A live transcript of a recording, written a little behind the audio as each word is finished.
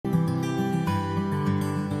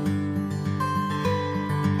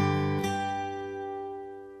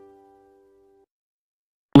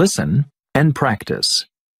Listen and practice.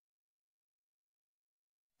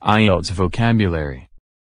 IELTS vocabulary.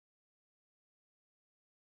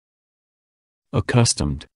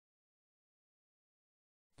 Accustomed.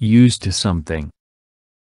 Used to something.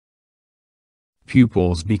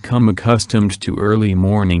 Pupils become accustomed to early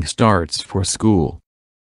morning starts for school.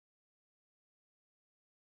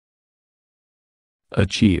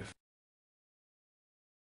 Achieve.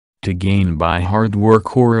 To gain by hard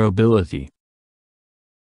work or ability.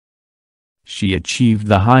 She achieved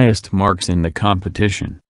the highest marks in the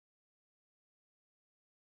competition.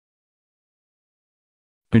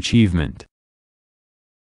 Achievement.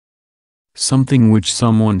 Something which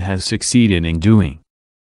someone has succeeded in doing.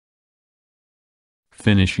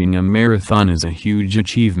 Finishing a marathon is a huge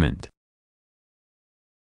achievement.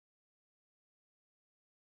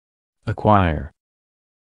 Acquire.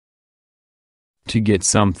 To get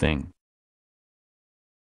something.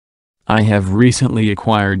 I have recently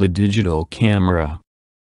acquired a digital camera.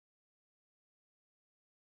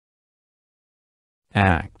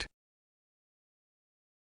 Act.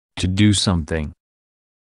 To do something.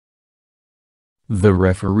 The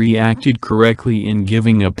referee acted correctly in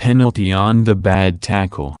giving a penalty on the bad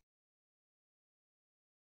tackle.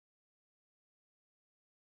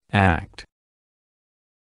 Act.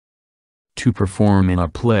 To perform in a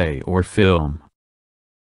play or film.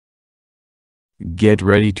 Get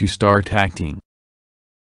ready to start acting.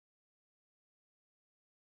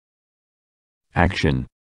 Action.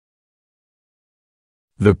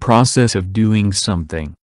 The process of doing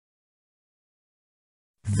something.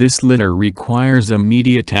 This letter requires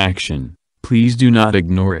immediate action. Please do not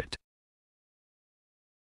ignore it.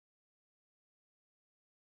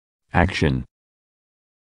 Action.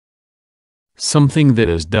 Something that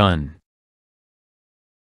is done.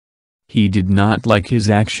 He did not like his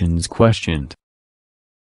actions questioned.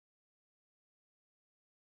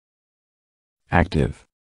 Active.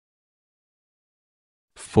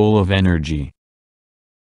 Full of energy.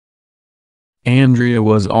 Andrea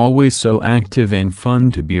was always so active and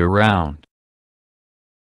fun to be around.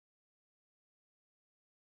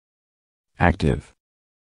 Active.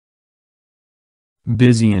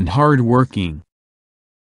 Busy and hard-working.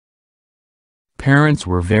 Parents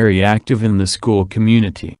were very active in the school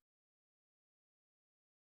community.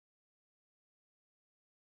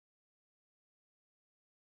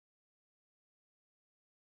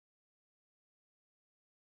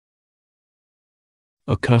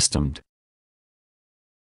 Accustomed.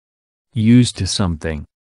 Used to something.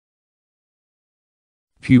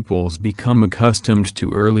 Pupils become accustomed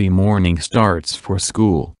to early morning starts for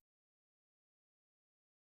school.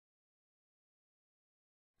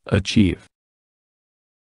 Achieve.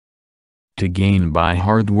 To gain by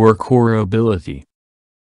hard work or ability.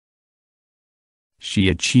 She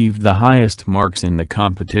achieved the highest marks in the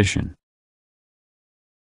competition.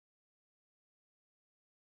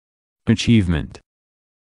 Achievement.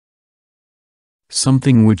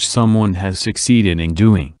 Something which someone has succeeded in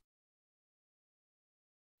doing.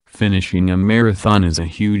 Finishing a marathon is a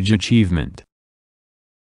huge achievement.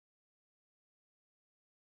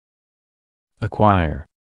 Acquire.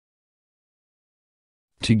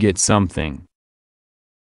 To get something.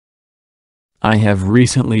 I have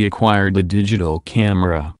recently acquired a digital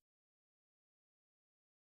camera.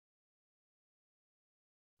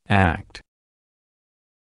 Act.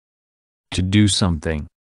 To do something.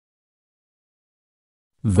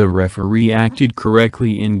 The referee acted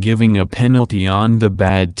correctly in giving a penalty on the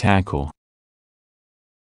bad tackle.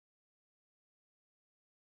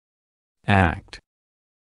 Act.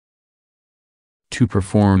 To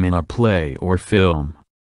perform in a play or film.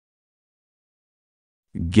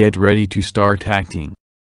 Get ready to start acting.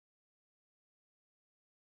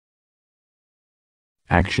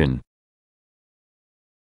 Action.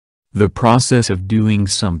 The process of doing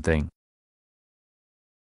something.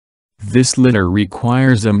 This letter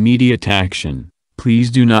requires immediate action. Please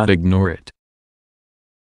do not ignore it.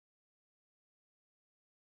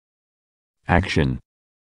 Action.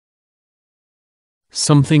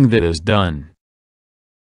 Something that is done.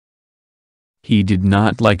 He did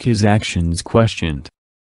not like his actions questioned.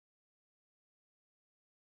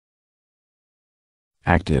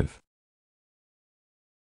 Active.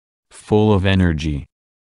 Full of energy.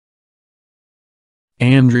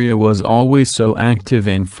 Andrea was always so active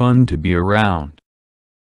and fun to be around.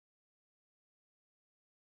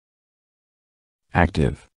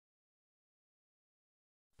 Active.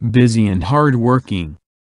 Busy and hard-working.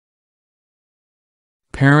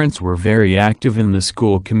 Parents were very active in the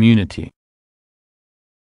school community.